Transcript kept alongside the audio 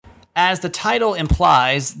as the title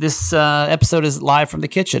implies, this episode is live from the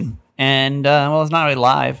kitchen. And, well, it's not really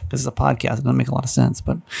live because it's a podcast. It doesn't make a lot of sense,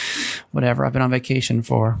 but whatever. I've been on vacation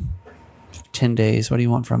for 10 days. What do you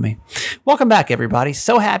want from me? Welcome back, everybody.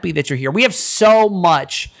 So happy that you're here. We have so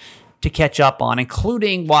much to catch up on,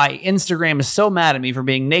 including why Instagram is so mad at me for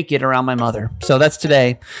being naked around my mother. So that's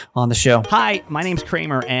today on the show. Hi, my name's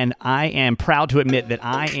Kramer, and I am proud to admit that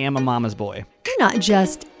I am a mama's boy. You're not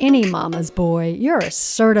just any mama's boy, you're a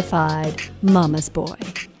certified mama's boy.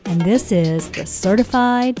 And this is the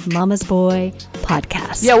Certified Mama's Boy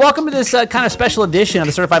Podcast. Yeah, welcome to this kind of special edition of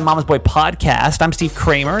the Certified Mama's Boy Podcast. I'm Steve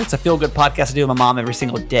Kramer. It's a feel-good podcast I do with my mom every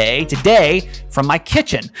single day. Today, from my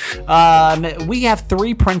kitchen. We have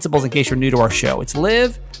 3 principles in case you're new to our show. It's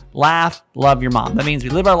live, laugh, love your mom. That means we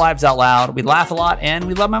live our lives out loud, we laugh a lot, and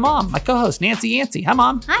we love my mom, my co-host, Nancy Yancey. Hi,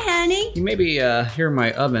 Mom. Hi, honey. You may be hearing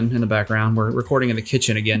my oven in the background. We're recording in the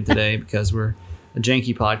kitchen again today because we're a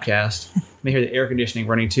janky podcast. You may hear the air conditioning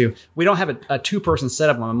running too. We don't have a 2-person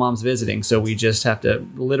setup when my mom's visiting, so we just have to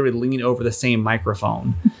literally lean over the same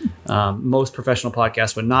microphone. Most professional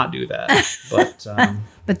podcasts would not do that,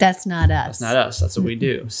 but that's not us. That's not us. That's what we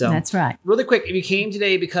do. So that's right. Really quick, if you came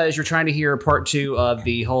today because you're trying to hear part 2 of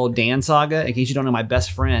the whole Dan saga, in case you don't know, my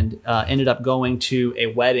best friend ended up going to a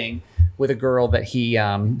wedding with a girl that he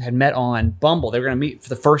had met on Bumble. They were going to meet for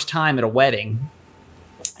the first time at a wedding.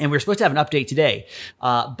 And we were supposed to have an update today,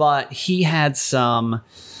 but he had some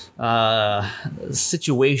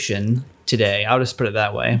situation today. I'll just put it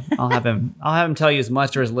that way. I'll have him tell you as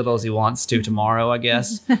much or as little as he wants to tomorrow, I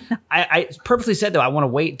guess. I purposely said, though, I want to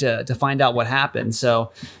wait to find out what happened.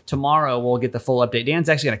 So tomorrow we'll get the full update. Dan's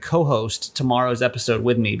actually going to co-host tomorrow's episode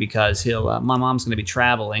with me because my mom's going to be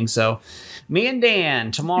traveling. So me and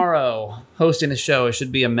Dan tomorrow hosting the show. It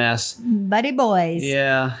should be a mess. Buddy boys.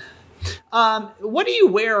 Yeah. What do you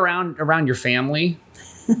wear around your family?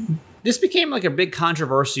 This became like a big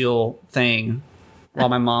controversial thing while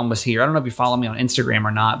my mom was here. I don't know if you follow me on Instagram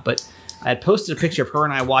or not, but I had posted a picture of her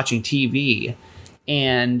and I watching TV,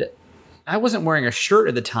 and I wasn't wearing a shirt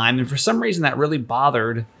at the time, and for some reason that really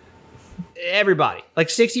bothered everybody. Like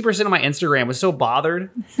 60% of my Instagram was so bothered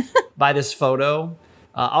by this photo.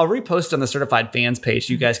 I'll repost it on the Certified Fans page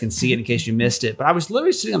so you guys can see it in case you missed it. But I was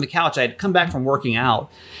literally sitting on the couch. I had come back from working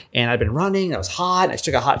out, and I'd been running. I was hot. I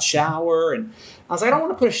took a hot shower, and I was like, I don't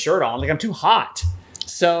want to put a shirt on. Like, I'm too hot.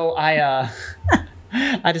 So I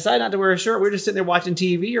decided not to wear a shirt. We were just sitting there watching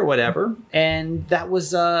TV or whatever, and that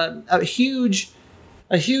was a huge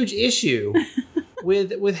issue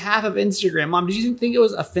with half of Instagram. Mom, did you think it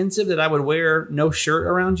was offensive that I would wear no shirt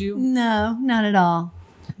around you? No, not at all.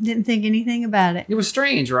 Didn't think anything about it. It was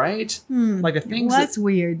strange, right? Like the things. Well, that's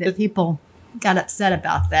weird that people got upset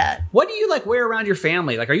about that. What do you like wear around your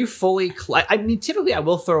family? Like, are you fully? I mean, typically I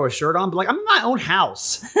will throw a shirt on, but like I'm in my own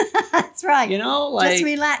house. That's right. You know, like just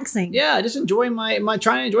relaxing. Yeah, just enjoy my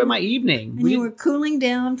trying to enjoy my evening. And you were cooling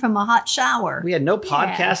down from a hot shower. We had no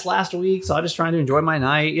podcast last week, so I was just trying to enjoy my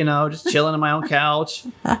night. You know, just chilling on my own couch.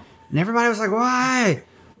 And everybody was like, "Why?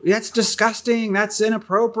 That's disgusting. That's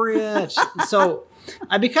inappropriate." So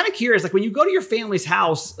I'd be kind of curious, like when you go to your family's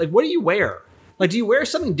house, like what do you wear? Like, do you wear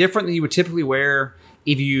something different than you would typically wear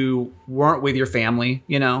if you weren't with your family?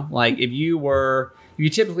 You know, like if you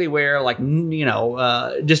typically wear like, you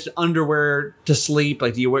know, just underwear to sleep.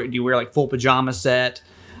 Like, do you wear like full pajama set?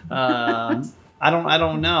 I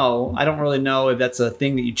don't know. I don't really know if that's a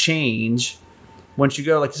thing that you change once you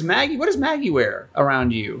go. Like, what does Maggie wear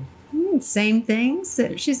around you? Same things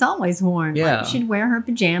that she's always worn. Yeah. Like she'd wear her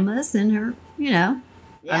pajamas and her, you know.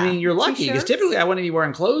 Yeah. I mean, you're lucky because typically I wouldn't be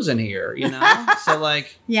wearing clothes in here, you know? So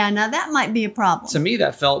like. Yeah, now that might be a problem. To me,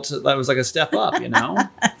 that was like a step up, you know?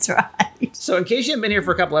 That's right. So in case you haven't been here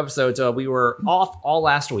for a couple episodes, we were off all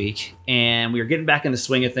last week and we were getting back in the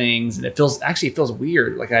swing of things, and it feels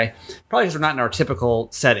weird. Like probably because we're not in our typical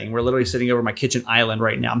setting. We're literally sitting over my kitchen island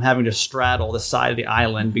right now. I'm having to straddle the side of the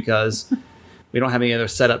island because we don't have any other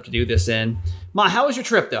setup to do this in. Ma, how was your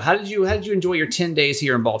trip though? How did you enjoy your 10 days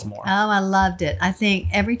here in Baltimore? Oh, I loved it. I think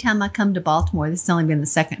every time I come to Baltimore, this has only been the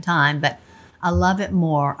second time, but I love it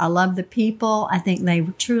more. I love the people. I think they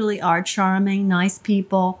truly are charming, nice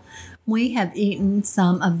people. We have eaten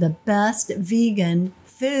some of the best vegan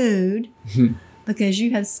food because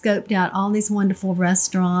you have scoped out all these wonderful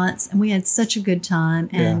restaurants, and we had such a good time.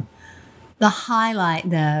 And the highlight,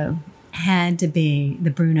 though, had to be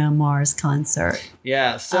the Bruno Mars concert.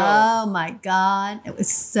 Yeah. So. Oh my God, it was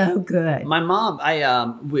so good. My mom,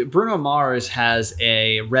 Bruno Mars has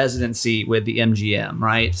a residency with the MGM,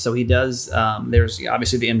 right? So he does. There's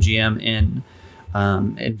obviously the MGM in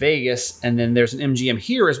in Vegas, and then there's an MGM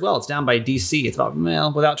here as well. It's down by DC. It's about,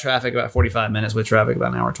 without traffic, about 45 minutes. With traffic,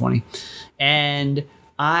 about an hour 20. And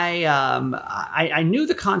I knew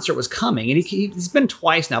the concert was coming, and he's been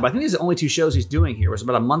twice now, but I think these are the only 2 shows he's doing here. It was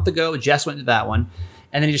about a month ago. Jess went to that one,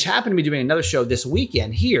 and then he just happened to be doing another show this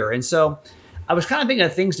weekend here. And so I was kind of thinking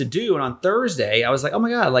of things to do, and on Thursday, I was like, oh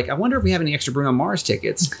my God, like, I wonder if we have any extra Bruno Mars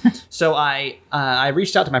tickets. So I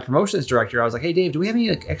reached out to my promotions director. I was like, hey, Dave, do we have any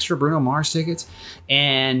like, extra Bruno Mars tickets?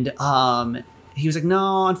 And he was like,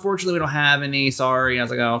 no, unfortunately, we don't have any. Sorry. And I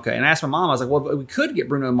was like, oh, okay. And I asked my mom, I was like, well, we could get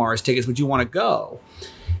Bruno Mars tickets. Would you want to go?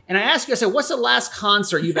 And I asked you, I said, what's the last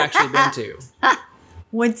concert you've actually been to?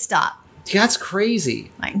 Woodstock. That's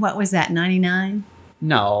crazy. Like, what was that, 99?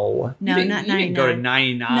 No, not 99. You didn't go to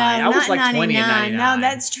 99. No, I was not like 20 and 99. No,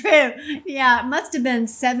 that's true. Yeah, it must have been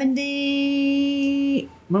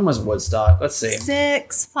 76, When was Woodstock? Let's see.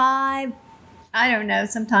 5. I don't know,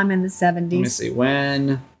 sometime in the 70s. Let me see.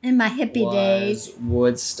 When in my hippie days.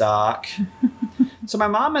 Woodstock. So my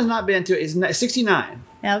mom has not been to it. It's 69.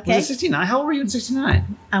 Okay. Was it 69? How old were you in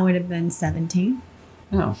 69? I would have been 17.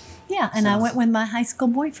 Oh. Yeah, and I went with my high school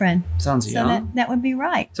boyfriend. Sounds young. So that would be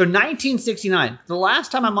right. So 1969. The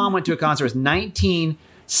last time my mom went to a concert was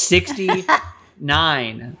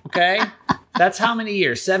 1969. Okay? That's how many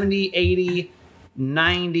years? 70, 80,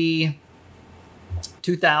 90,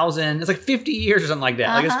 2000. It's like 50 years or something like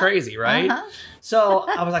that. Like, it's crazy, right? So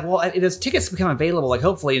I was like, well, as tickets become available, like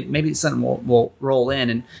hopefully maybe something will roll in.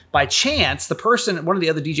 And by chance, one of the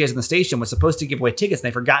other DJs in the station was supposed to give away tickets, and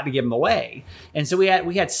they forgot to give them away. And so we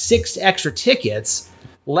had 6 extra tickets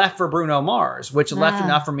left for Bruno Mars, which left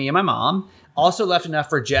enough for me and my mom. Also left enough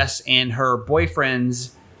for Jess and her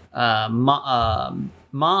boyfriend's mom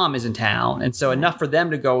is in town. And so enough for them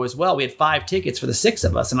to go as well. We had 5 tickets for the 6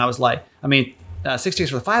 of us. And I was like, 6 tickets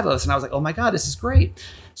for the 5 of us. And I was like, oh my God, this is great.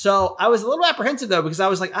 So I was a little apprehensive though, because I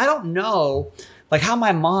was like, I don't know like how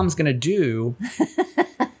my mom's going to do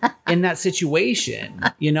in that situation,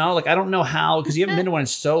 like I don't know how, because you haven't been to one in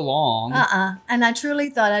so long. And I truly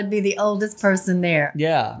thought I'd be the oldest person there.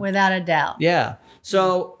 Yeah. Without a doubt. Yeah.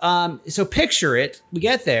 So, so picture it, we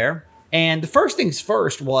get there, and the first things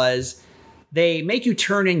first was they make you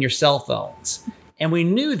turn in your cell phones. And we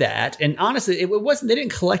knew that. And honestly, they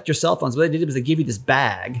didn't collect your cell phones. What they did was they give you this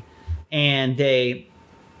bag, and they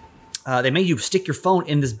made you stick your phone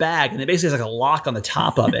in this bag, and it basically has like a lock on the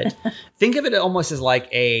top of it. Think of it almost as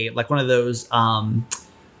like one of those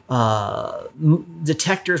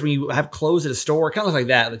detectors when you have clothes at a store. It kind of looks like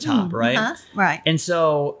that at the top, right? Right. And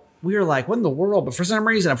so we were like, what in the world? But for some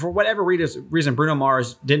reason, for whatever reason, Bruno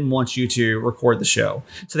Mars didn't want you to record the show.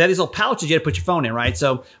 So they had these little pouches you had to put your phone in, right?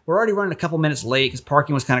 So we're already running a couple minutes late because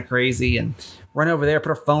parking was kind of crazy, and run over there, put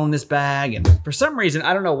our phone in this bag. And for some reason,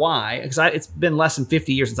 I don't know why, because it's been less than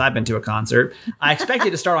 50 years since I've been to a concert. I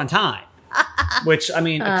expected to start on time, which, I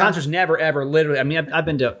mean, a concert's never, ever literally, I mean, I've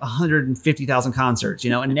been to 150,000 concerts,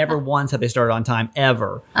 and never once have they started on time,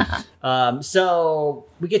 ever. So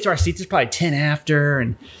we get to our seats, it's probably 10 after,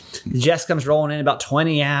 and Jess comes rolling in about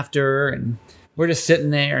 20 after, and we're just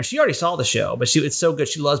sitting there. She already saw the show, but it's so good.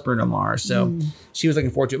 She loves Bruno Mars, so she was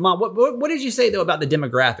looking forward to it. Mom, what did you say though about the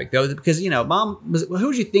demographic though? Because Mom,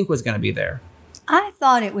 who did you think was going to be there? I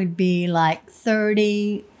thought it would be like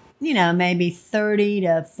 30, maybe 30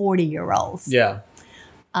 to 40-year-olds. Yeah.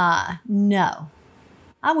 No,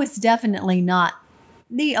 I was definitely not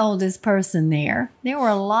the oldest person there. There were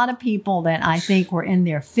a lot of people that I think were in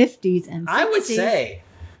their 50s and 60s. I would say.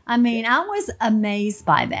 I mean, I was amazed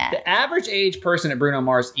by that. The average age person at Bruno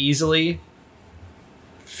Mars easily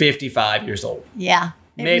 55 years old. Yeah.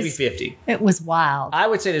 Maybe 50. It was wild. I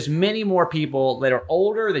would say there's many more people that are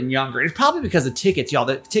older than younger. It's probably because the tickets, y'all,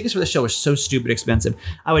 the tickets for the show are so stupid expensive.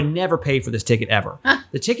 I would never pay for this ticket ever.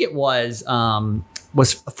 The ticket was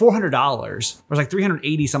 $400. It was like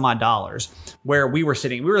 $380 some odd dollars where we were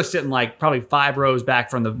sitting. We were sitting like probably 5 rows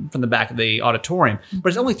back from the back of the auditorium. But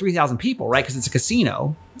it's only 3,000 people, right? Because it's a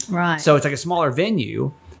casino. Right. So it's like a smaller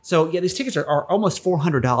venue. So yeah, these tickets are almost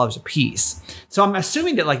 $400 a piece. So I'm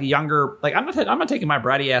assuming that like the younger, like I'm not taking my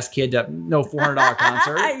bratty ass kid to no $400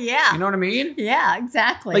 concert. Yeah. You know what I mean? Yeah,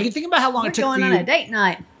 exactly. Like you think about how long We're it took going for on you. a date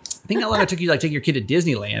night. Think how long it took you to like take your kid to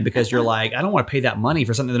Disneyland because you're like, I don't want to pay that money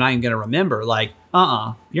for something they're not even going to remember. Like,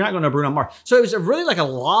 you're not going to Bruno Mars. So it was really like a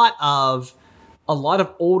lot of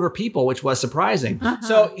older people, which was surprising.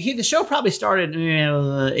 So the show probably started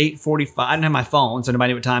 8:45. I didn't have my phone, so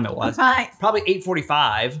nobody knew what time it was. Right. Probably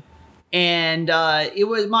 8:45. And it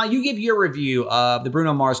was, Ma, you give your review of the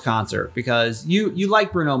Bruno Mars concert because you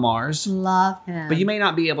like Bruno Mars. Love him. But you may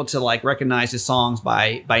not be able to like recognize his songs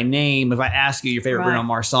by name. If I ask you your favorite Right. Bruno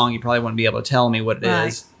Mars song, you probably wouldn't be able to tell me what it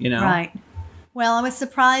is. Right. Well, I was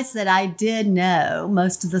surprised that I did know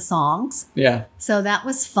most of the songs. Yeah. So that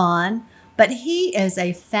was fun. But he is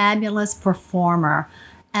a fabulous performer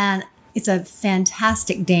and it's a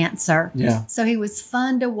fantastic dancer. Yeah. So he was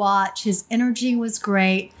fun to watch. His energy was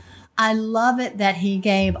great. I love it that he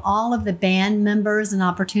gave all of the band members an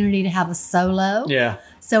opportunity to have a solo. Yeah.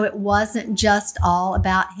 So it wasn't just all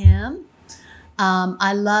about him.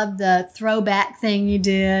 I love the throwback thing you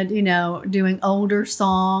did, doing older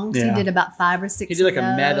songs. Yeah. He did about 5 or 6 He did like of a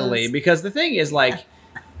those. medley because the thing is like,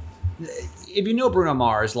 if you know Bruno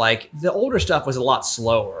Mars, like the older stuff was a lot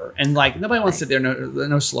slower and like nobody wants to sit there,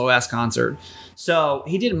 no slow ass concert. So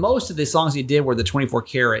he did most of the songs he did were the 24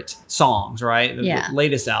 karat songs, right? The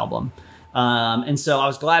latest album. And so I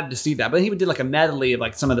was glad to see that. But he did like a medley of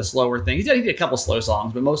like some of the slower things. He did a couple slow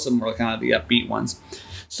songs, but most of them were kind of the upbeat ones.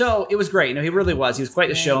 So it was great. He really was. He was quite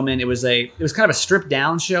the showman. It was kind of a stripped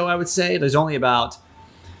down show, I would say. There's only about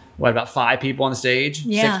 5 people on the stage?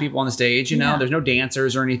 Yeah. 6 people on the stage, There's no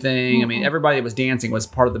dancers or anything. Mm-hmm. I mean, everybody that was dancing was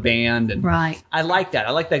part of the band. And right. I like that.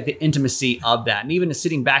 I like the intimacy of that. And even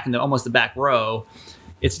sitting back in almost the back row,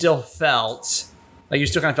 it still felt like you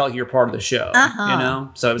still kind of felt like you were part of the show,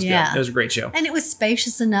 So it was good. It was a great show. And it was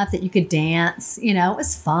spacious enough that you could dance. It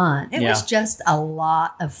was fun. It was just a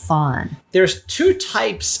lot of fun. There's 2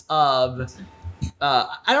 types of, I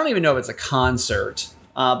don't even know if it's a concert,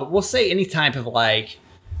 but we'll say any type of like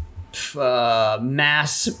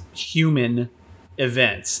mass human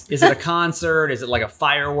events. Is it a concert? Is it like a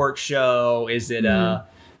fireworks show? Is it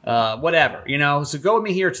whatever, So go with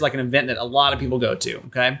me here to like an event that a lot of people go to,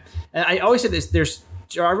 okay? And I always say this,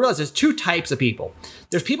 I realize there's 2 types of people.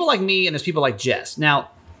 There's people like me and there's people like Jess.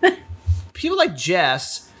 Now, people like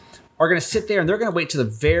Jess are going to sit there and they're going to wait to the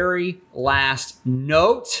very last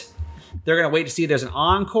note. They're going to wait to see if there's an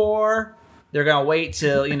encore. They're going to wait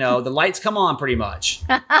till, the lights come on pretty much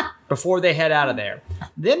before they head out of there.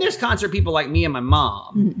 Then there's concert people like me and my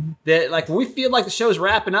mom that like when we feel like the show's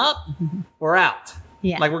wrapping up, we're out.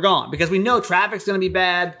 Yeah. Like we're gone because we know traffic's going to be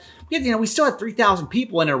bad. We still had 3,000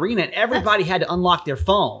 people in an arena and everybody had to unlock their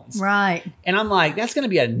phones. Right. And I'm like, that's going to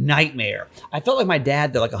be a nightmare. I felt like my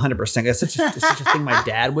dad did like 100%. That's such a thing my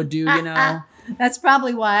dad would do, That's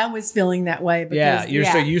probably why I was feeling that way. Because, you're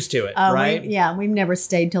so used to it, right? We've never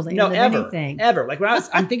stayed till the end of anything. Ever. Like when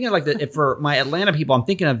I'm thinking of like for my Atlanta people, I'm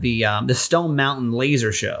thinking of the Stone Mountain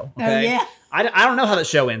Laser Show. Okay? Oh, yeah. I don't know how that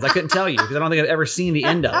show ends. I couldn't tell you because I don't think I've ever seen the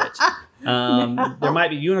end of it. There might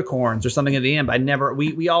be unicorns or something at the end, but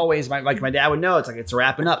we always, like my dad would know, it's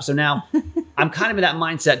wrapping up. So now I'm kind of in that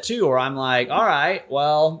mindset too, where I'm like, all right,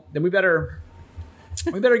 well, then we better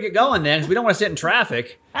get going then because we don't want to sit in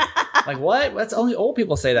traffic. Like what? That's only old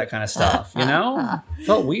people say that kind of stuff,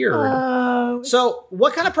 Felt weird. So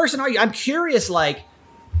what kind of person are you? I'm curious, like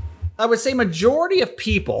I would say majority of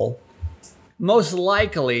people most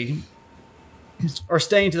likely are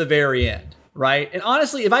staying to the very end, right? And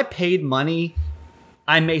honestly, if I paid money,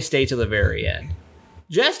 I may stay to the very end.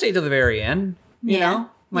 Jess stayed to the very end, you know?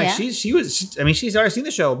 Like she's already seen the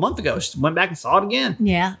show a month ago. She went back and saw it again.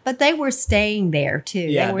 Yeah, but they were staying there too.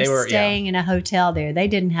 Yeah, they were staying in a hotel there. They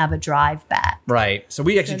didn't have a drive back. Right. So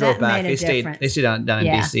we actually drove back. They stayed down in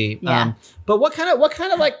DC. Yeah. But what kind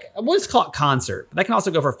of like let's call it concert. That can also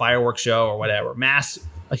go for a fireworks show or whatever.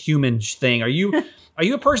 A human thing. Are you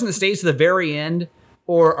a person that stays to the very end,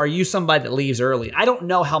 or are you somebody that leaves early? I don't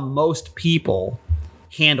know how most people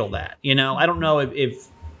handle that. I don't know if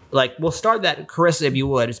like, we'll start that, Carissa, if you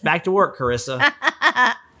would. It's back to work, Carissa.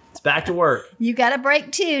 It's back to work. You got a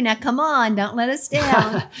break too. Now, come on. Don't let us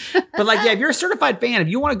down. But like, if you're a certified fan, if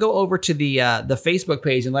you want to go over to the Facebook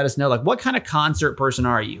page and let us know, like, what kind of concert person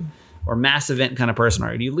are you? Or mass event kind of person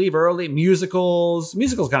are you? Do you leave early? Musicals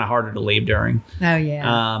kind of harder to leave during. Oh,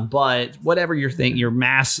 yeah. But whatever your thing, your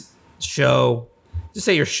mass show, just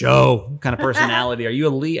say your show kind of personality. Are you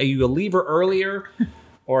a leaver earlier?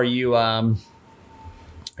 Or are you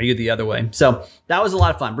the other way? So that was a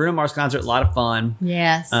lot of fun. Bruno Mars concert, a lot of fun.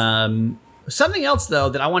 Yes. Something else, though,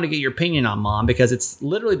 that I want to get your opinion on, Mom, because it's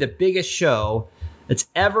literally the biggest show that's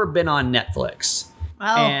ever been on Netflix.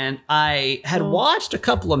 Oh. And I had watched a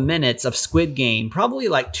couple of minutes of Squid Game probably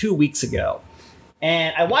like 2 weeks ago.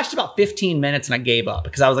 And I watched about 15 minutes and I gave up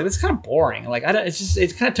because I was like, this is kind of boring. Like,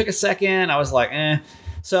 it kind of took a second. I was like, eh.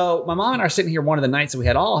 So my mom and I are sitting here one of the nights that we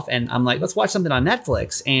had off, and I'm like, let's watch something on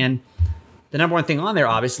Netflix. And the number one thing on there,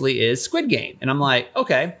 obviously, is Squid Game. And I'm like,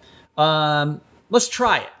 okay, let's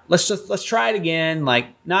try it. Let's try it again. Like,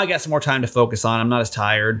 now I got some more time to focus on. I'm not as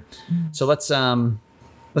tired. So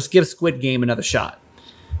let's give Squid Game another shot.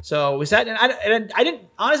 So we sat, and I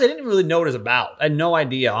didn't really know what it was about. I had no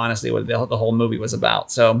idea, honestly, what the whole movie was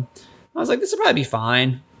about. So I was like, this will probably be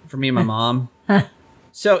fine for me and my mom.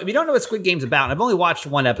 So if you don't know what Squid Game's about, I've only watched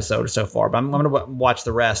one episode so far, but I'm going to watch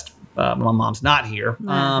the rest when my mom's not here.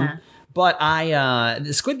 But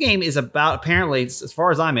the Squid Game is about, apparently, as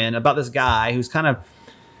far as I'm in, about this guy who's kind of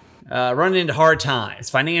running into hard times.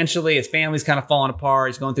 Financially, his family's kind of falling apart.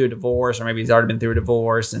 He's going through a divorce, or maybe he's already been through a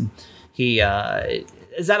divorce, and he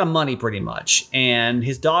is out of money pretty much. And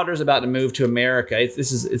his daughter's about to move to America.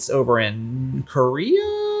 It's over in Korea?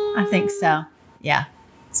 I think so. Yeah,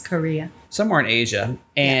 it's Korea. Somewhere in Asia.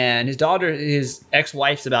 And his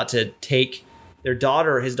ex-wife's about to take his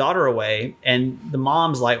daughter away. And the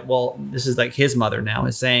mom's like, well, this is like his mother now,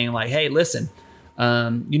 is saying like, hey, listen,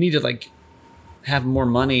 you need to like have more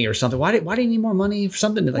money or something. Why do you need more money for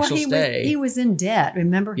something? Like, she'll stay. He was in debt.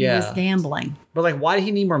 Remember, he was gambling. But like, why did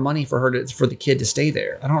he need more money for the kid to stay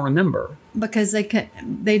there? I don't remember. Because they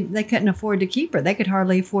couldn't afford to keep her. They could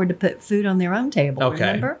hardly afford to put food on their own table. Okay.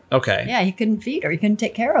 Remember? Okay. Yeah, he couldn't feed her. He couldn't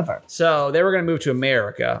take care of her. So they were going to move to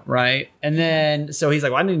America, right? And then so he's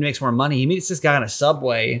like, well, I need to make some more money. He meets this guy on a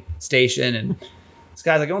subway station, and this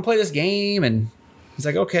guy's like, I want to play this game, and he's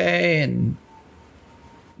like, okay, and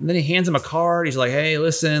then he hands him a card. He's like, hey,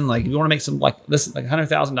 listen, like, if you want to make some, like, listen, like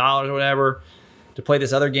 $100,000 or whatever to play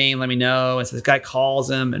this other game, let me know. And so this guy calls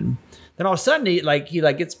him, and then all of a sudden he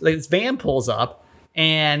gets, like, this van pulls up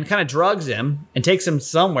and kind of drugs him and takes him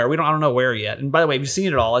somewhere. I don't know where yet. And by the way, if you've seen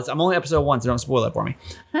it all, I'm only episode 1, so don't spoil it for me.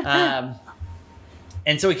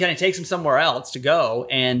 And so he kind of takes him somewhere else to go.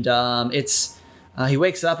 And he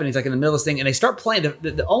wakes up and he's like in the middle of this thing, and they start playing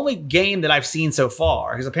the only game that I've seen so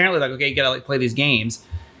far, because apparently, like, okay, you gotta like play these games,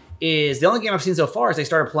 is the only game I've seen so far is they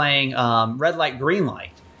started playing Red Light, Green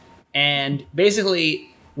Light. And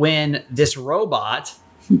basically when this robot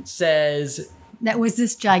says... That was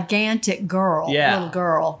this gigantic girl, little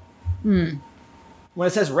girl. When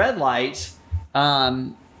it says red light,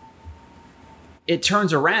 it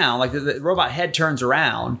turns around, like the robot head turns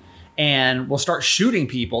around and will start shooting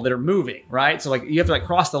people that are moving, right? So like you have to like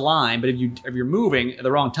cross the line, but if you're moving at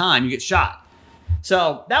the wrong time, you get shot.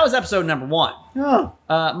 So that was episode number 1. Oh.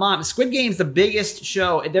 Mom, Squid Game's the biggest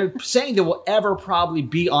show. They're saying that will ever probably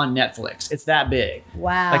be on Netflix. It's that big.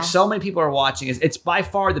 Wow. Like so many people are watching it. It's by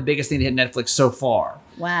far the biggest thing to hit Netflix so far.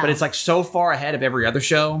 Wow. But it's like so far ahead of every other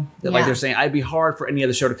show that like they're saying it'd be hard for any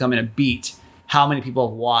other show to come in and beat how many people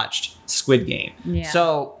have watched Squid Game. Yeah.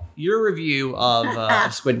 So your review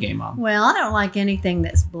of Squid Game, Mom. Well, I don't like anything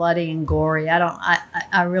that's bloody and gory.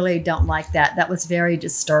 I really don't like that. That was very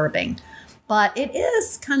disturbing. But it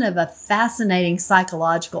is kind of a fascinating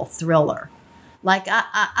psychological thriller. Like,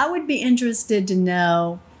 I would be interested to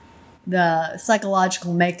know the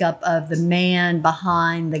psychological makeup of the man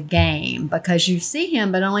behind the game, because you see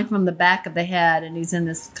him, but only from the back of the head, and he's in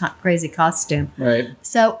this crazy costume. Right.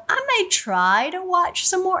 So I may try to watch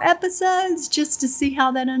some more episodes just to see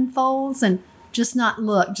how that unfolds, and just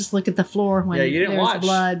look at the floor when you didn't there's watch.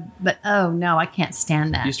 blood. But oh no, I can't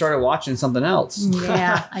stand that. You started watching something else.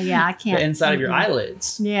 Yeah, I can't. The inside of your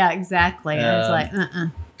eyelids. Yeah, exactly. I was like,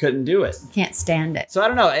 Couldn't do it. can't stand it. So I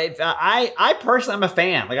don't know. I personally, I'm a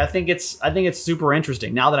fan. Like I think it's super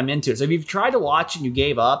interesting now that I'm into it. So if you've tried to watch and you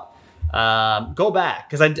gave up, go back,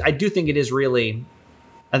 because I do think it is really.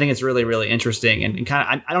 I think it's really, really interesting, and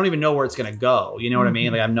kind of I don't even know where it's going to go. You know what I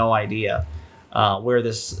mean? Like I have no idea where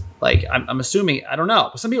this. Like I'm assuming, I don't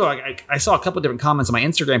know. Some people I saw a couple of different comments on my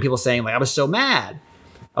Instagram. People saying like I was so mad,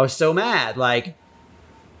 like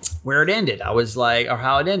where it ended. I was like, or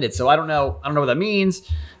how it ended. So I don't know what that means.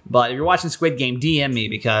 But if you're watching Squid Game, DM me,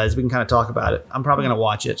 because we can kind of talk about it. I'm probably going to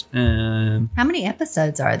watch it. How many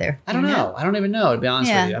episodes are there? I don't know. I don't even know, to be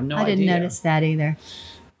honest with you. I have no idea. I didn't notice that either.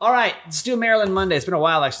 All right, let's do Maryland Monday. It's been a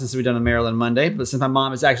while actually since we've done a Maryland Monday, but since my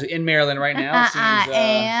mom is actually in Maryland right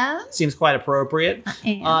now, it seems quite appropriate.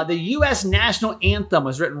 The U.S. national anthem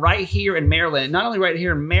was written right here in Maryland. Not only right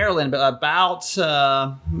here in Maryland, but about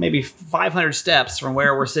maybe 500 steps from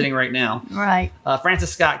where we're sitting right now. Right.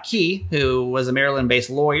 Francis Scott Key, who was a Maryland-based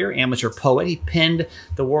lawyer, amateur poet, he penned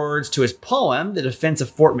the words to his poem, The Defense of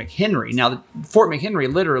Fort McHenry. Now, Fort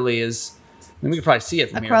McHenry literally is... I mean, we could probably see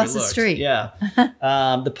it from here. Across the street. Yeah.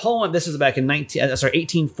 The poem, this was back in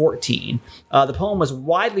 1814. The poem was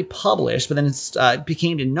widely published, but then it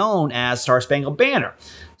became known as Star Spangled Banner.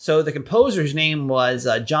 So the composer's name was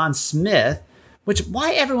John Smith, which,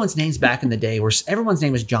 why everyone's names back in the day were, everyone's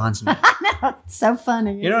name was John Smith. I know, it's so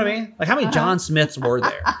funny. You know what I mean? Like, how many John Smiths were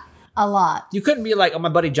there? A lot. You couldn't be like, oh, my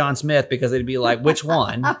buddy John Smith, because they'd be like, which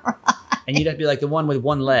one? And you'd have to be like the one with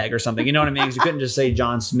one leg or something. You know what I mean? Because you couldn't just say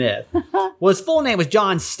John Smith. Well, his full name was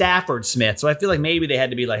John Stafford Smith. So I feel like maybe they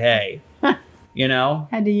had to be like, hey, You know?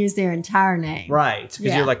 Had to use their entire name. Right. Because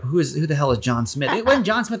Yeah. you're like, who the hell is John Smith? Wasn't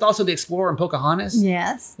John Smith also the explorer in Pocahontas?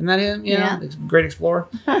 Yes. Isn't that him? You know, great explorer.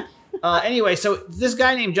 Anyway, so this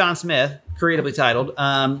guy named John Smith, creatively titled,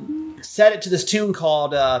 set it to this tune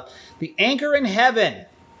called The Anchor in Heaven.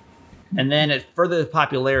 And then it furthered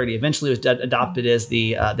popularity. Eventually it was adopted as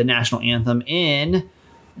the national anthem in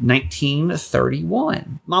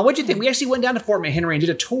 1931. Mom, what'd you think? We actually went down to Fort McHenry and did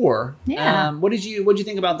a tour. Yeah. What'd you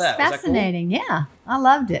think about that? It's fascinating. Yeah. I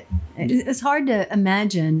loved it. It's hard to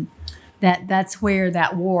imagine that that's where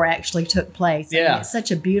that war actually took place. I mean, it's such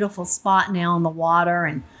a beautiful spot now on the water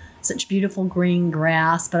and such beautiful green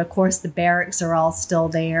grass. But of course, the barracks are all still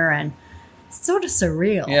there and it's sort of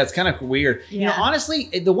surreal. Yeah, it's kind of weird. Yeah. You know, honestly,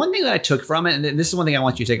 the one thing that I took from it, and this is one thing I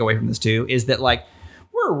want you to take away from this too, is that like,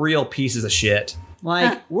 we're real pieces of shit.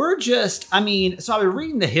 Like, we're just, I mean, so I was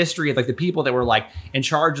reading the history of like the people that were like in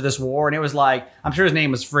charge of this war, and it was like, I'm sure his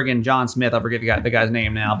name was friggin' John Smith. I forget the guy's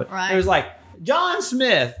name now, but it was like, John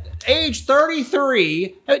Smith, age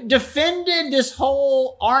 33, defended this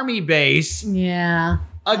whole army base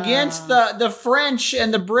against the French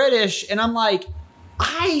and the British. And I'm like,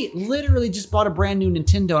 I literally just bought a brand new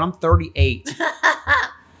Nintendo and I'm 38.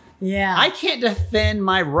 Yeah. I can't defend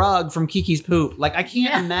my rug from Kiki's poop. Like, I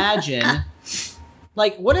can't imagine.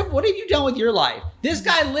 Like, what have you done with your life? This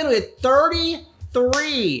guy literally at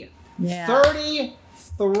 33. Yeah.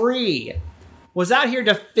 33 was out here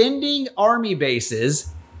defending army bases.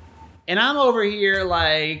 And I'm over here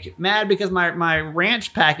like mad because my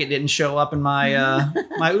ranch packet didn't show up in my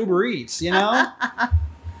my Uber Eats, you know?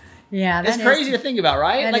 Yeah, it's crazy to think about,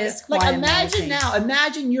 right? That is quite imagine amazing. now,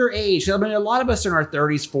 imagine your age. I mean, a lot of us are in our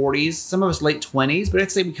 30s, 40s, some of us late 20s, but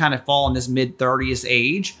let's say we kind of fall in this mid 30s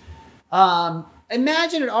age.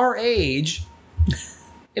 Imagine at our age,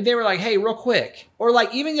 if they were like, "Hey, real quick," or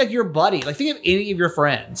like even like your buddy, like think of any of your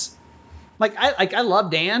friends. I love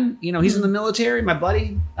Dan, you know, he's in the military, my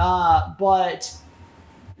buddy, but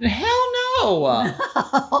hell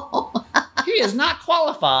no, he is not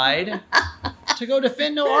qualified to go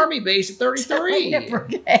defend no army base at 33.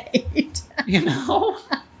 Brigade. You know,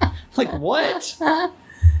 like what?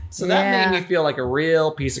 So that made me feel like a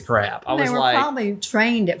real piece of crap. I was they were like, probably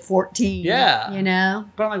trained at 14. Yeah. You know?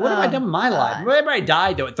 but I'm like, what have I done with my life? Well, everybody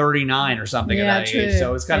died though at 39 or something at that true. age,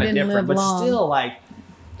 so it's kind They of didn't different. live But long. still, like,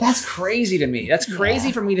 that's crazy to me. That's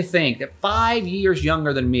crazy for me to think that 5 years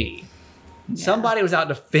younger than me, somebody was out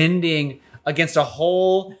defending against a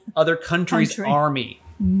whole other country's army.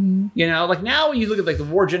 Mm-hmm. You know, like now when you look at like the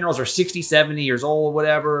war generals are 60, 70 years old,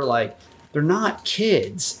 whatever, like they're not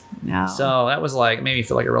kids. No. So that was like, made me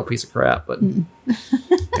feel like a real piece of crap. But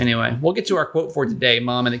anyway, we'll get to our quote for today,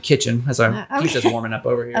 Mom, in the kitchen as our pizza's warming up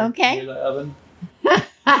over here. Okay. Near the oven.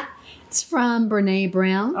 It's from Brene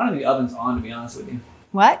Brown. I don't think the oven's on, to be honest with you.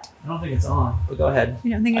 What? I don't think it's on, but go ahead.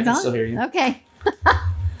 You don't think it's I on? can still hear you. Okay.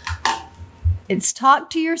 It's talk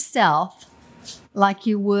to yourself like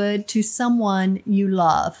you would to someone you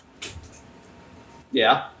love.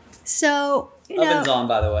 Yeah. So, Oven's on,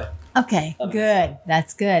 by the way. Okay, good.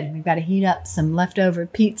 That's good. We've got to heat up some leftover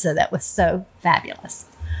pizza that was so fabulous.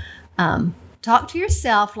 Talk to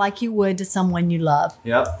yourself like you would to someone you love.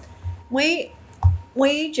 Yep. We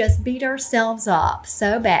just beat ourselves up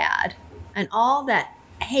so bad, and all that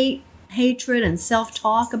hatred and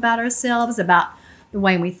self-talk about ourselves, about the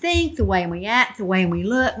way we think, the way we act, the way we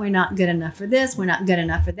look. We're not good enough for this. We're not good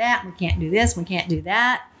enough for that. We can't do this. We can't do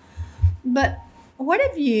that. But what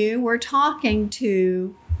if you were talking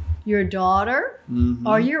to your daughter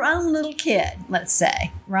or your own little kid, let's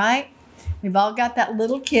say, right? We've all got that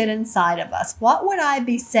little kid inside of us. What would I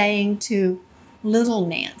be saying to little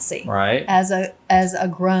Nancy, Right. as a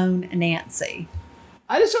grown Nancy?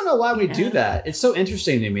 I just don't know why we do that. It's so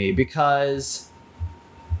interesting to me because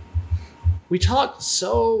we talk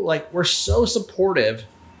so, like, we're so supportive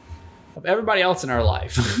of everybody else in our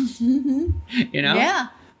life. You know? Yeah.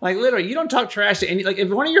 Like, literally, you don't talk trash to any, like, if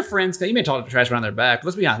one of your friends, you may talk trash behind their back, but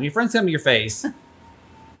let's be honest, when your friends come to your face,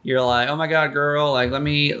 you're like, oh my God, girl, like, let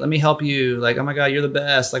me help you. Like, oh my God, you're the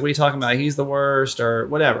best. Like, what are you talking about? He's the worst, or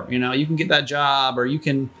whatever. You know, you can get that job, or you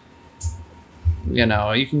can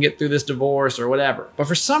get through this divorce or whatever. But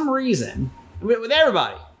for some reason, with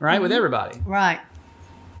everybody, right? With everybody. Right.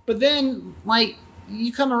 But then, like,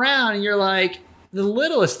 you come around and you're like, the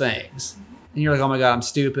littlest things. And you're like, oh my God, I'm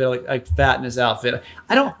stupid. Like fat in this outfit.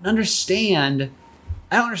 I don't understand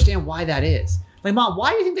why that is. Like, Mom, why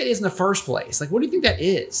do you think that is in the first place? Like, what do you think that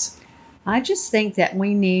is? I just think that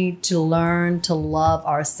we need to learn to love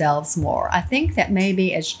ourselves more. I think that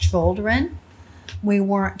maybe as children, we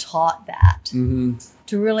weren't taught that. Mm-hmm.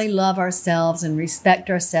 To really love ourselves and respect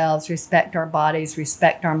our bodies,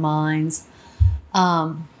 respect our minds.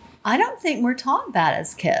 I don't think we're taught that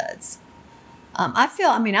as kids. I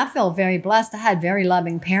feel very blessed. I had very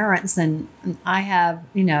loving parents, and I have,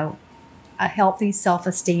 a healthy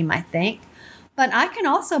self-esteem, I think. But I can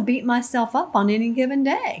also beat myself up on any given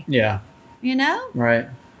day, Yeah. Right.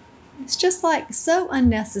 It's just like so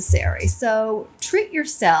unnecessary. So treat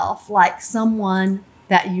yourself like someone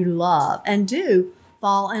that you love, and do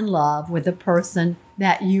fall in love with the person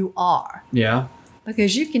that you are, Yeah.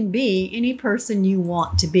 because you can be any person you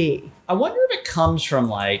want to be. I wonder if it comes from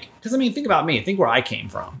because think about me. Think where I came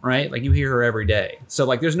from, right? Like you hear her every day. So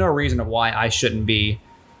there's no reason of why I shouldn't be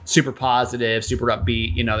super positive, super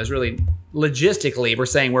upbeat. There's really logistically, we're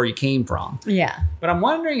saying where you came from. Yeah. But I'm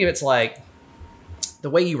wondering if it's the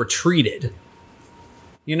way you were treated.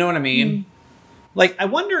 You know what I mean? I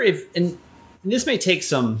wonder if, and this may take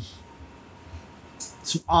some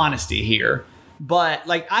honesty here, but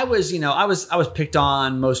I was picked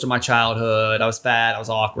on most of my childhood. I was fat. I was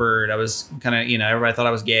awkward. I was kind of, everybody thought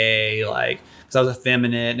I was gay, because I was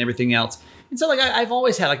effeminate and everything else. And so I've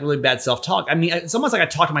always had really bad self-talk. I mean, it's almost like I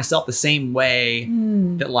talk to myself the same way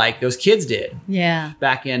that those kids did. Yeah.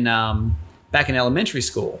 Back in elementary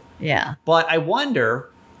school. Yeah. But I wonder,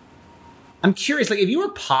 I'm curious, if you were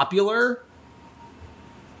popular,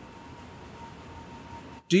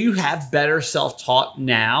 do you have better self-talk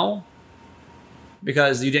now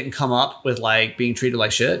because you didn't come up with being treated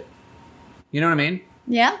like shit? You know what I mean?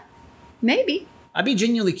 Yeah. Maybe. I'd be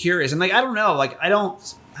genuinely curious. And I don't know, I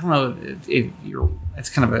don't know if you're, it's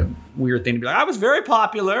kind of a weird thing to be I was very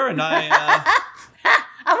popular and I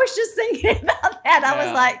I was just thinking about that. I was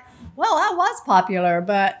Yeah. like, well, I was popular,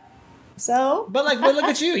 but so. But but look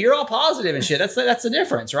at you. You're all positive and shit. That's the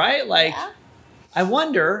difference, right? Yeah. I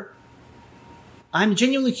wonder, I'm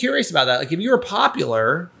genuinely curious about that. If you were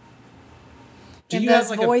popular, do And you those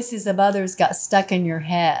have voices of others got stuck in your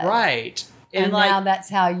head. right. And now that's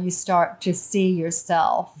how you start to see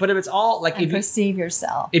yourself But if it's all and perceive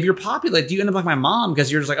yourself. if you're popular, do you end up like my mom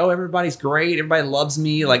because you're just oh, everybody's great, everybody loves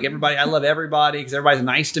me, everybody, I love everybody because everybody's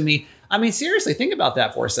nice to me. I mean, seriously, think about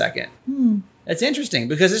that for a second. That's interesting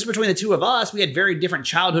because this between the two of us, we had very different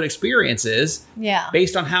childhood experiences Yeah.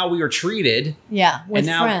 based on how we were treated. Yeah. With And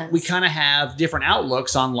now friends. we kind of have different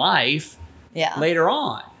outlooks on life Yeah. later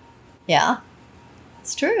on. Yeah.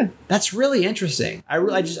 It's true. That's really interesting. I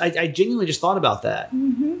genuinely just thought about that.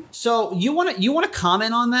 So you want to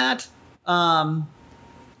comment on that?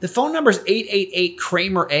 The phone number is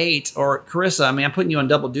 888-Kramer-8 or Carissa. I mean, I'm putting you on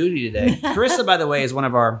double duty today. Carissa, by the way, is one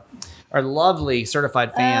of our lovely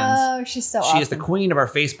certified fans. Oh, she's so awesome. She is the queen of our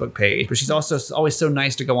Facebook page, but she's also always so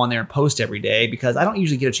nice to go on there and post every day because I don't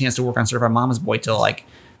usually get a chance to work on Certified Mama's Boy till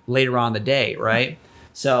later on in the day, right?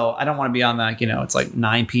 So I don't want to be on it's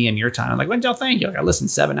 9 p.m. your time. I'm like, when did y'all thank you? I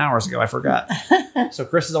listened 7 hours ago. I forgot. So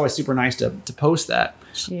Chris is always super nice to post that.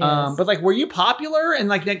 She is. But were you popular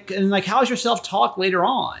and how's your self-talk later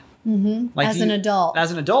on? As an adult.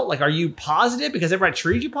 As an adult, are you positive because everybody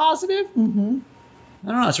treated you positive? I don't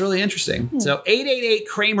know. It's really interesting. So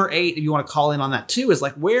 888-Kramer-8, if you want to call in on that too, is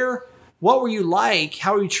what were you like?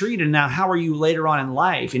 How were you treated? Now, how are you later on in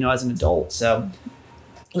life, as an adult? So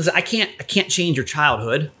listen, I can't change your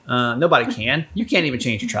childhood. Nobody can. You can't even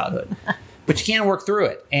change your childhood, but you can work through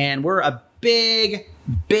it. And we're a big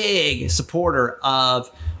supporter of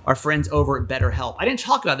our friends over at BetterHelp. I didn't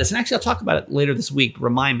talk about this, and actually I'll talk about it later this week.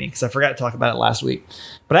 Remind me, because I forgot to talk about it last week.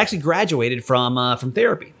 But I actually graduated from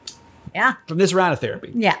therapy. Yeah. From this round of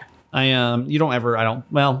therapy. Yeah. I don't think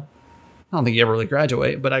you ever really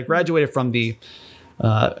graduate, but I graduated from the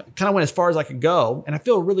kind of went as far as I could go, and I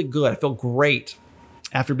feel really good. I feel great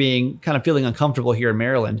after being kind of feeling uncomfortable here in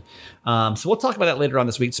Maryland. So we'll talk about that later on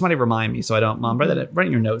this week. Somebody remind me so I don't, Mom, write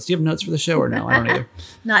in your notes. Do you have notes for the show or no? I don't either.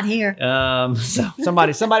 Not here. So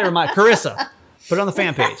somebody remind Carissa, put it on the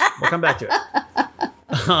fan page. We'll come back to it.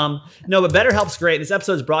 No, but BetterHelp's great. This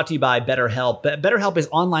episode is brought to you by BetterHelp. BetterHelp is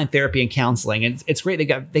online therapy and counseling. It's great. They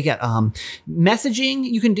got messaging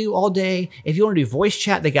you can do all day. If you want to do voice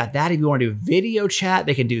chat, they got that. If you want to do video chat,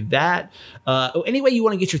 they can do that. Any way you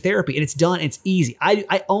want to get your therapy, and it's done. It's easy.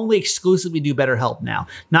 I only exclusively do BetterHelp now,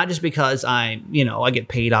 not just because I get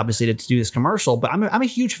paid obviously to do this commercial, but I'm a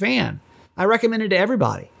huge fan. I recommend it to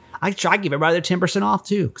everybody. I try to give everybody their 10% off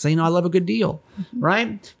too, because I love a good deal,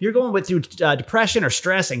 right? If you're going through depression or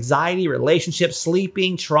stress, anxiety, relationships,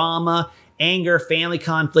 sleeping, trauma, anger, family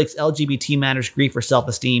conflicts, LGBT matters, grief, or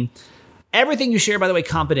self-esteem, everything you share, by the way,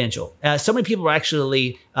 confidential. So many people are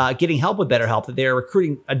actually getting help with BetterHelp that they're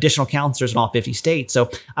recruiting additional counselors in all 50 states.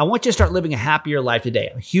 So I want you to start living a happier life today.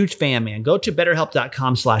 I'm a huge fan, man. Go to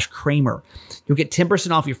BetterHelp.com/Kramer. You'll get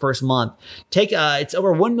 10% off your first month. It's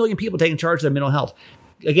over 1 million people taking charge of their mental health.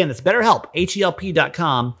 Again, that's BetterHelp,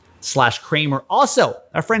 HELP.com/Kramer. Also,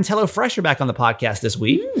 our friends HelloFresh are back on the podcast this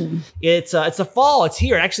week. It's the fall. It's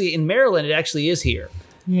here. Actually, in Maryland, it actually is here.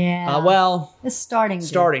 Yeah. Well, it's starting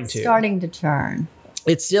to turn.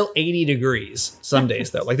 It's still 80 degrees some days,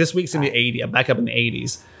 though. Like this week's going to be 80. I'm back up in the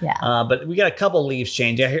 80s. Yeah. But we got a couple leaves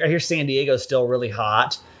change. I hear San Diego's still really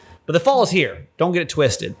hot. But the fall is here. Don't get it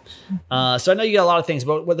twisted. So I know you got a lot of things,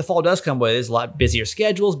 but what the fall does come with is a lot busier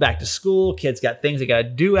schedules, back to school. Kids got things they got to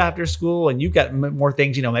do after school, and you've got more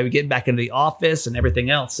things, maybe getting back into the office and everything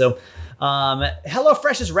else. So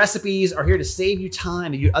HelloFresh's recipes are here to save you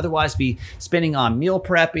time that you'd otherwise be spending on meal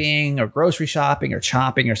prepping or grocery shopping or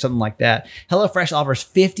chopping or something like that. HelloFresh offers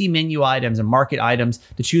 50 menu items and market items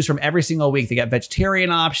to choose from every single week. They got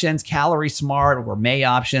vegetarian options, calorie smart, or gourmet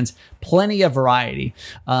options, plenty of variety.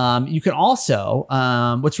 You can also,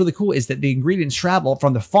 what's really cool is that the ingredients travel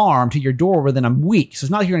from the farm to your door within a week. So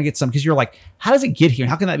it's not like you're going to get some because you're like, how does it get here?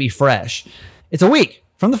 How can that be fresh? It's a week.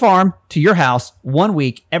 From the farm to your house, 1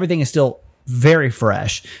 week, everything is still very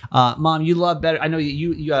fresh. Mom, you love Better. I know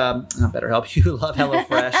you not BetterHelp. You love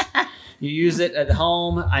HelloFresh. You use it at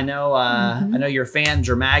home. I know. I know you're a fan.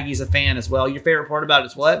 Maggie's a fan as well. Your favorite part about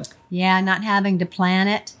it is what? Yeah, not having to plan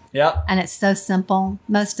it. Yep. And it's so simple.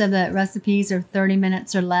 Most of the recipes are 30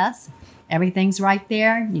 minutes or less. Everything's right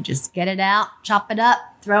there. You just get it out, chop it up,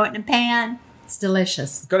 throw it in a pan. It's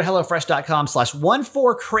delicious. Go to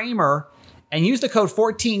HelloFresh.com/14Kramer. And use the code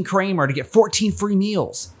 14Kramer to get 14 free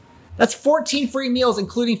meals. That's 14 free meals,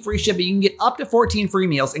 including free shipping. You can get up to 14 free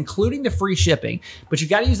meals, including the free shipping. But you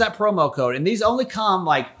got to use that promo code. And these only come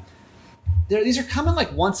these are coming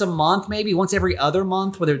like once a month, maybe once every other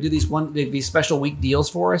month, where they do these special week deals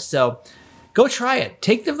for us. So go try it.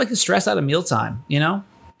 Take the stress out of mealtime,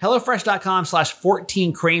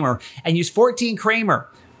 HelloFresh.com/14Kramer and use 14Kramer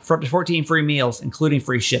for up to 14 free meals, including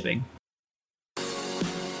free shipping.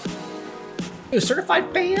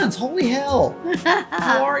 Certified fans, holy hell.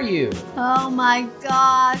 How are you? Oh my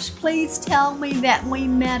gosh, please tell me that we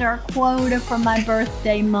met our quota for my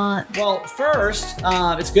birthday month. Well, first,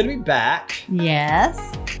 it's good to be back. Yes.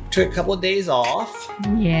 Took a couple of days off.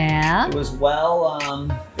 Yeah. It was it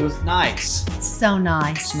was nice. So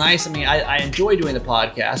nice. It's nice. I mean, I enjoy doing the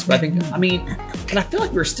podcast, but and I feel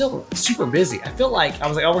like we were still super busy. I feel like I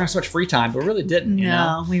was like, oh, we're gonna have so much free time, but we really didn't,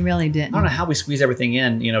 No, we really didn't. I don't know how we squeeze everything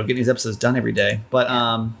in, getting these episodes done every day. But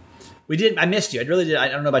we did. I missed you. I really did. I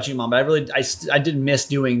don't know about you, Mom, but I did miss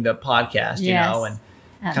doing the podcast, yes, and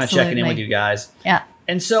kind of checking in with you guys. Yeah.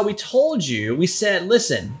 And so we said,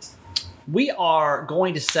 listen, we are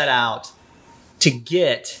going to set out to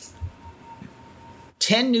get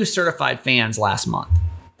 10 new certified fans last month.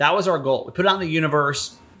 That was our goal. We put it out in the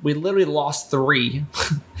universe. We literally lost 3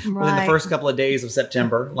 within the first couple of days of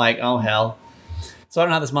September. Like, oh, hell. So I don't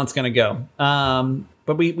know how this month's going to go.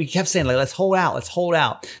 But we kept saying, let's hold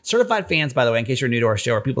out. Certified fans, by the way, in case you're new to our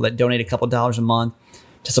show, are people that donate a couple dollars a month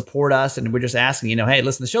to support us. And we're just asking, hey,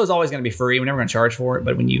 listen, the show's always going to be free. We're never going to charge for it.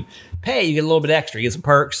 But when you pay, you get a little bit extra. You get some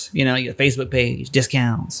perks. You get a Facebook page,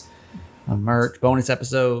 discounts, merch, bonus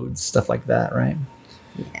episodes, stuff like that, right?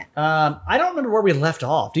 Yeah. I don't remember where we left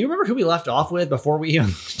off. Do you remember who we left off with before we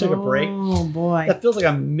even took a break? Oh, boy. That feels like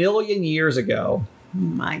a million years ago. Oh,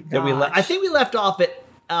 my God. I think we left off at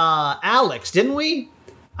Alex, didn't we?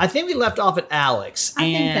 I think we left off at Alex. I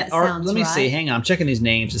think that sounds let me right. see. Hang on. I'm checking these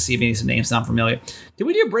names to see if any of these names sound familiar. Did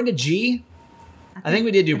we do Brenda G? I think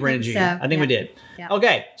we did do Brenda G. So. I think we did. Yeah.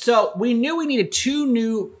 Okay. So we knew we needed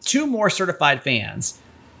 2 more certified fans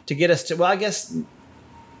to get us to, well, I guess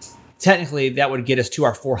technically that would get us to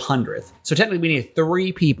our 400th. So technically we needed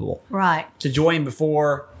 3 people to join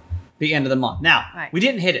before the end of the month. Now, we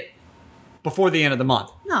didn't hit it before the end of the month.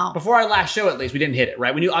 No. Before our last show, at least, we didn't hit it,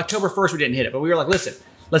 right? We knew October 1st we didn't hit it, but we were like, listen,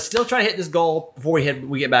 let's still try to hit this goal before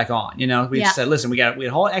we get back on. We just said, listen, we had a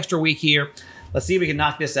whole extra week here. Let's see if we can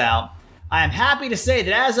knock this out. I am happy to say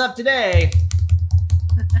that as of today,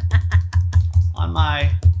 on my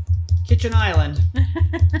kitchen island,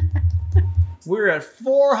 we're at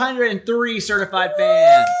 403 certified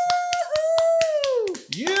fans.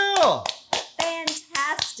 Yeah.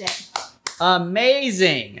 Fantastic.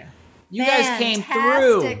 Amazing. You guys came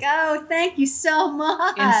through. Oh, thank you so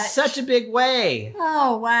much. In such a big way.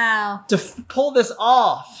 Oh, wow. To pull this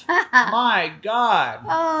off. My God.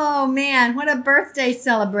 Oh, man. What a birthday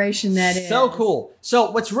celebration that is. So cool.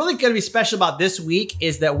 So what's really going to be special about this week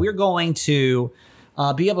is that we're going to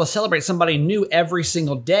be able to celebrate somebody new every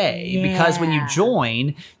single day. Yeah. Because when you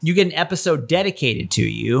join, you get an episode dedicated to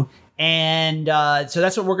you. And so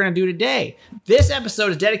that's what we're going to do today. This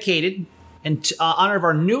episode is dedicated in honor of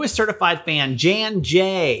our newest certified fan, Jan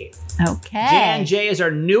J. Okay. Jan J is our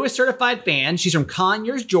newest certified fan. She's from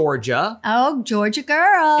Conyers, Georgia. Oh, Georgia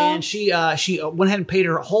girl. And she went ahead and paid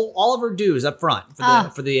her all of her dues up front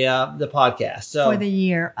for the podcast. So for the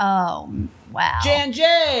year. Oh, wow. Jan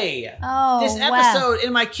J. Oh, this episode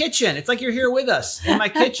in my kitchen. It's like you're here with us in my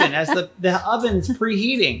kitchen as the oven's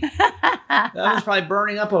preheating. The oven's probably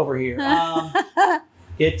burning up over here.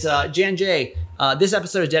 It's Jan J. This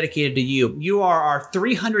episode is dedicated to you. You are our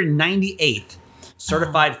 398th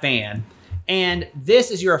certified fan. And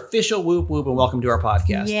this is your official whoop whoop and welcome to our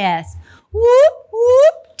podcast. Yes. Whoop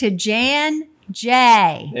whoop to Jan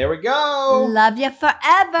J. There we go. Love you forever.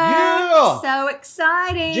 Yeah. So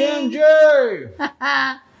exciting. Jan J.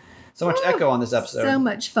 So much echo on this episode. So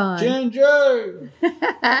much fun. Jan J.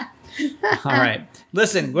 All right.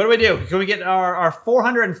 Listen, what do? Can we get our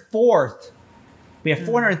 404th? We have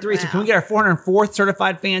 403, so can we get our 404th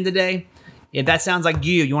certified fan today? If that sounds like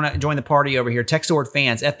you want to join the party over here, text the word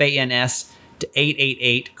fans, FANS, to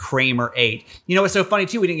 888 Kramer 8. You know what's so funny,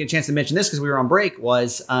 too? We didn't get a chance to mention this because we were on break,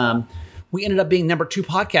 was we ended up being number 2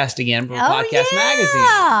 podcast again for Podcast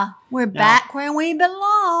Magazine. We're back where we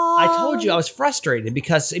belong. I told you I was frustrated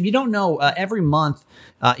because if you don't know, every month,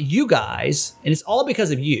 you guys, and it's all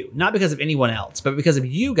because of you, not because of anyone else, but because of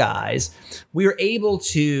you guys, we were able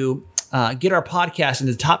to get our podcast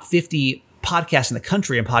into the top 50 podcasts in the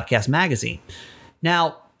country in Podcast Magazine.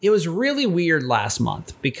 Now, it was really weird last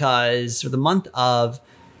month because for the month of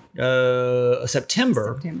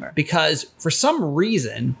September, because for some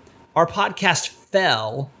reason, our podcast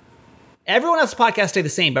fell. Everyone else's podcast stayed the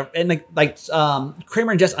same, but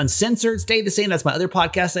Kramer and Jess Uncensored stayed the same. That's my other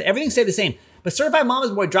podcast. Everything stayed the same. But Certified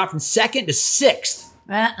Mama's Boy dropped from 2nd to 6th.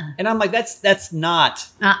 And I'm like, that's not.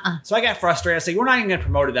 So I got frustrated. I said, we're not even going to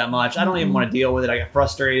promote it that much. I don't even want to deal with it. I got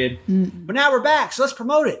frustrated. But now we're back, so let's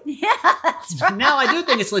promote it. Yeah, that's right. Now I do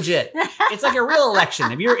think it's legit. It's like a real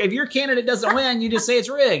election. If your candidate doesn't win, you just say it's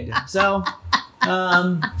rigged. So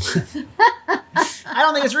I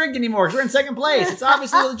don't think it's rigged anymore because we're in 2nd place. It's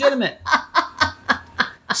obviously legitimate.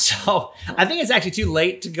 So I think it's actually too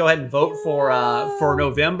late to go ahead and vote for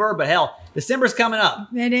November. But hell, December's coming up.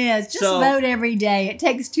 It is. Just vote every day. It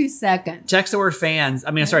takes 2 seconds. Text the word fans.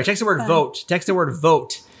 Text the word vote. Text the word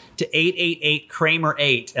vote to 888 Kramer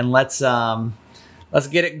 8, and let's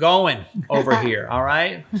get it going over here. All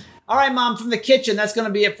right. All right, Mom, from the kitchen. That's going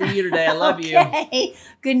to be it for you today. I love you. Okay.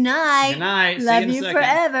 Good night. Good night. Love See you in a you second.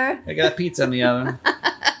 forever. I got a pizza in the oven.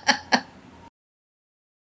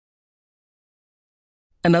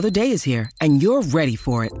 Another day is here, and you're ready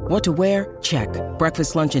for it. What to wear? Check.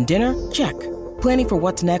 Breakfast, lunch, and dinner? Check. Planning for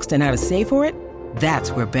what's next and how to save for it?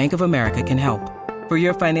 That's where Bank of America can help. For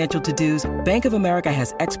your financial to-dos, Bank of America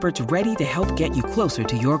has experts ready to help get you closer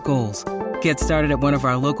to your goals. Get started at one of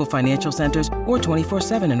our local financial centers or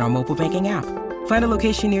 24/7 in our mobile banking app. Find a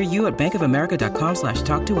location near you at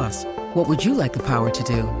bankofamerica.com/talktous. What would you like the power to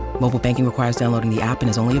do? Mobile banking requires downloading the app and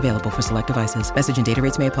is only available for select devices. Message and data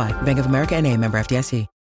rates may apply. Bank of America NA, member FDIC.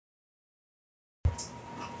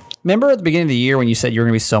 Remember at the beginning of the year when you said you were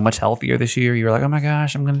going to be so much healthier this year? You were like, oh my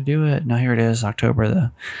gosh, I'm going to do it. Now here it is, October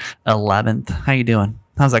the 11th. How you doing?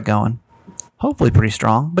 How's that going? Hopefully pretty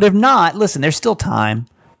strong. But if not, listen, there's still time.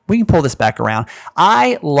 We can pull this back around.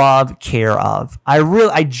 I love Care Of.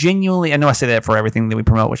 I genuinely, I know I say that for everything that we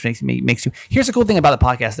promote, which makes you. Here's the cool thing about the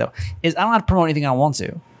podcast though, is I don't have to promote anything I don't want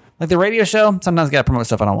to. Like the radio show, sometimes I got to promote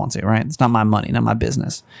stuff I don't want to, right? It's not my money, not my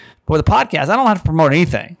business. But with the podcast, I don't have to promote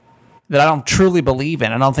anything that I don't truly believe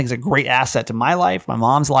in. I don't think it's a great asset to my life, my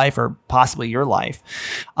mom's life, or possibly your life.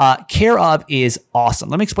 Care Of is awesome.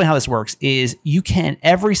 Let me explain how this works. Is you can,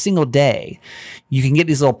 every single day, you can get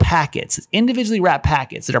these little packets, individually wrapped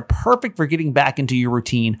packets that are perfect for getting back into your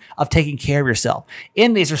routine of taking care of yourself.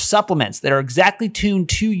 In these are supplements that are exactly tuned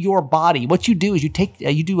to your body. What you do is you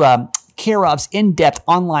do Care Of's in-depth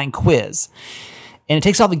online quiz, and it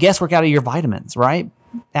takes all the guesswork out of your vitamins, right?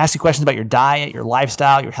 Asks you questions about your diet, your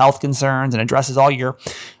lifestyle, your health concerns, and addresses all your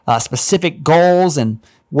specific goals and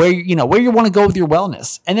where you want to go with your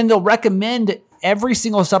wellness. And then they'll recommend every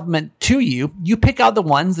single supplement to you. You pick out the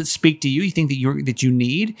ones that speak to you, you think that you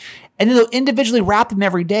need, and then they'll individually wrap them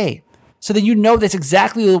every day. So that you know that's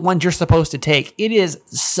exactly the ones you're supposed to take. It is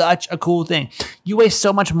such a cool thing. You waste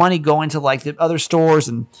so much money going to like the other stores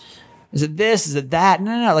and is it this? Is it that?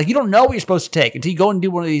 No. Like you don't know what you're supposed to take until you go and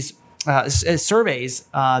do one of these surveys,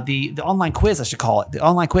 the online quiz, I should call it. The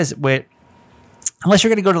online quiz, unless you're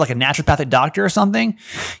going to go to like a naturopathic doctor or something,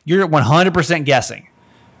 you're 100% guessing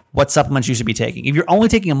what supplements you should be taking. If you're only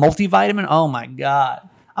taking a multivitamin, oh my God.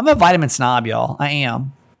 I'm a vitamin snob, y'all. I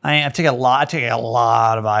am. I take a lot. I take a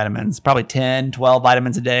lot of vitamins, probably 10, 12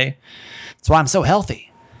 vitamins a day. That's why I'm so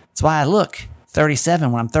healthy. That's why I look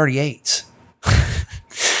 37 when I'm 38.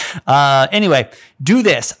 Anyway, do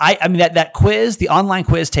this. I mean, that quiz, the online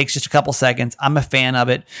quiz takes just a couple seconds. I'm a fan of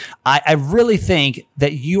it. I really think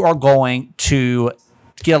that you are going to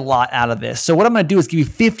get a lot out of this. So what I'm going to do is give you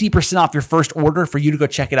 50% off your first order for you to go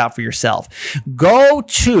check it out for yourself. Go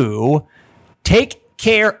to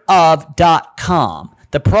takecareof.com.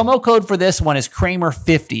 The promo code for this one is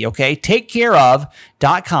Kramer50, okay?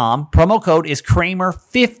 Takecareof.com. Promo code is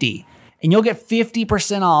Kramer50. And you'll get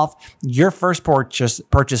 50% off your first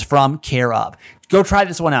purchase from Care of. Go try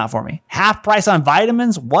this one out for me. Half price on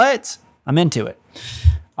vitamins? What? I'm into it.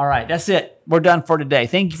 All right, that's it. We're done for today.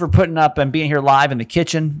 Thank you for putting up and being here live in the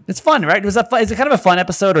kitchen. It's fun, right? Is it kind of a fun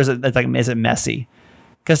episode, or is it messy?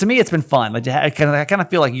 Because to me, it's been fun. Like I kind of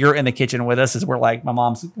feel like you're in the kitchen with us as we're like, my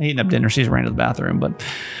mom's heating up dinner. She's ran to the bathroom, but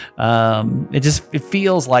it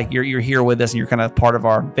feels like you're here with us and you're kind of part of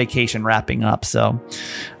our vacation wrapping up. So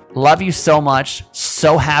love you so much.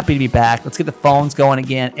 So happy to be back. Let's get the phones going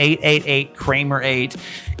again. 888-KRAMER8.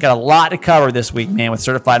 Got a lot to cover this week, man, with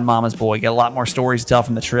Certified Mama's Boy. Got a lot more stories to tell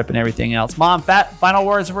from the trip and everything else. Mom, final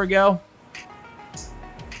words before we go?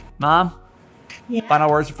 Mom? Yeah.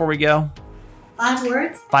 Final words before we go? Final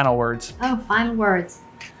words? Final words. Oh, final words.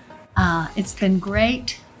 It's been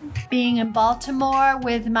great being in Baltimore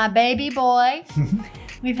with my baby boy.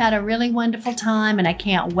 We've had a really wonderful time, and I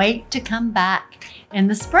can't wait to come back in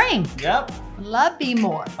the spring. Yep. Love you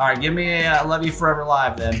more. All right, give me a Love You Forever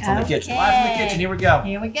live then from the kitchen. Live from the kitchen. Here we go.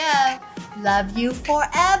 Here we go. Love you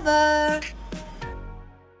forever.